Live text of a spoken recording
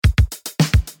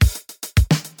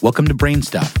Welcome to Brain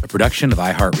Stuff, a production of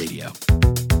iHeartRadio.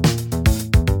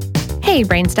 Hey,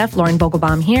 Brain Stuff, Lauren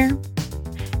Vogelbaum here.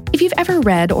 If you've ever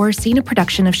read or seen a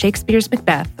production of Shakespeare's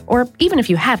Macbeth, or even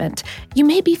if you haven't, you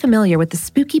may be familiar with the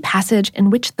spooky passage in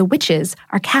which the witches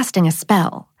are casting a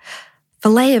spell.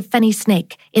 Fillet of fenny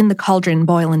snake, in the cauldron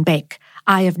boil and bake.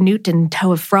 Eye of newt and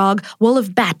toe of frog, wool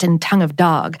of bat and tongue of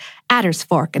dog, adder's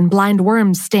fork and blind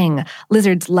worm's sting,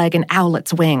 lizard's leg and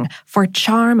owlet's wing, for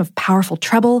charm of powerful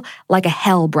trouble, like a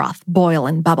hell broth boil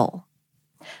and bubble.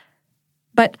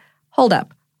 But hold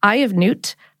up, Eye of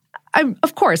Newt?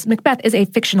 Of course, Macbeth is a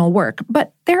fictional work,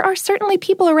 but there are certainly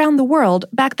people around the world,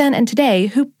 back then and today,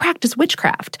 who practice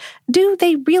witchcraft. Do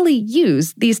they really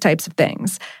use these types of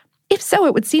things? If so,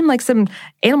 it would seem like some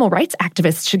animal rights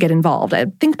activists should get involved.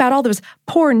 Think about all those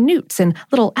poor newts and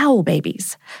little owl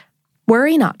babies.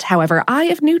 Worry not, however, Eye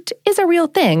of Newt is a real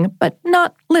thing, but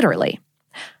not literally.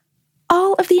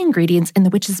 All of the ingredients in the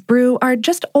witch's brew are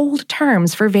just old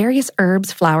terms for various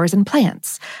herbs, flowers, and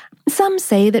plants. Some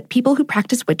say that people who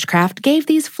practice witchcraft gave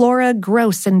these flora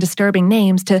gross and disturbing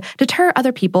names to deter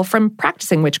other people from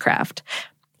practicing witchcraft.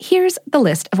 Here's the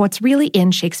list of what's really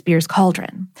in Shakespeare's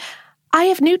cauldron. Eye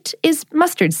of newt is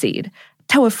mustard seed,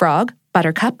 toe of frog,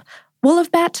 buttercup, wool of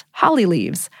bat, holly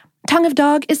leaves. Tongue of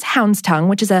dog is hound's tongue,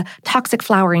 which is a toxic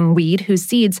flowering weed whose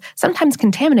seeds sometimes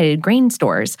contaminated grain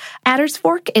stores. Adder's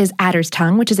fork is adder's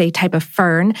tongue, which is a type of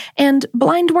fern. And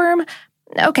blindworm,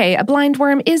 okay, a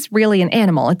blindworm is really an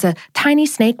animal. It's a tiny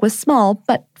snake with small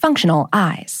but functional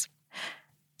eyes.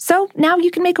 So now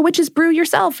you can make a witch's brew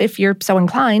yourself if you're so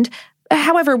inclined.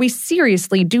 However, we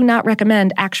seriously do not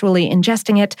recommend actually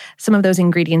ingesting it. Some of those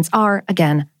ingredients are,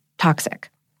 again, toxic.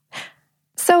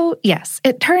 So, yes,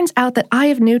 it turns out that Eye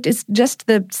of Newt is just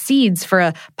the seeds for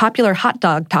a popular hot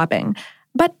dog topping.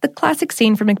 But the classic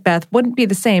scene from Macbeth wouldn't be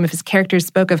the same if his characters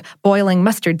spoke of boiling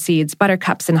mustard seeds,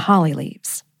 buttercups, and holly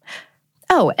leaves.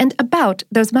 Oh, and about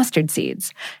those mustard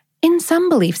seeds. In some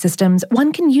belief systems,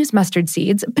 one can use mustard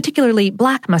seeds, particularly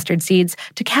black mustard seeds,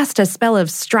 to cast a spell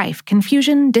of strife,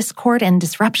 confusion, discord, and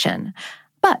disruption.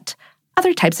 But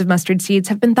other types of mustard seeds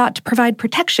have been thought to provide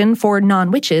protection for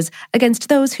non-witches against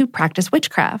those who practice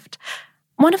witchcraft.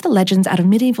 One of the legends out of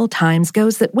medieval times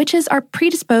goes that witches are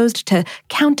predisposed to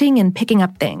counting and picking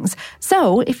up things.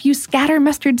 So, if you scatter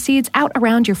mustard seeds out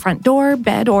around your front door,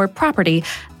 bed, or property,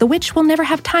 the witch will never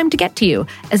have time to get to you,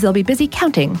 as they'll be busy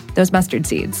counting those mustard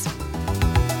seeds.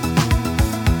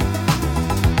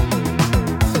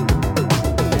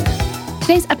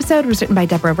 Today's episode was written by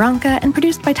Deborah Branca and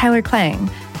produced by Tyler Klang.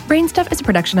 Brain Stuff is a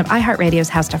production of iHeartRadio's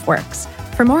How Stuff Works.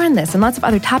 For more on this and lots of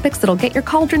other topics that'll get your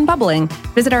cauldron bubbling,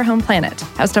 visit our home planet,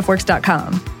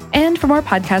 howstuffworks.com. And for more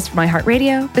podcasts from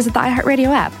iHeartRadio, visit the iHeartRadio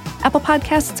app, Apple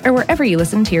Podcasts, or wherever you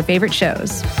listen to your favorite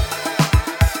shows.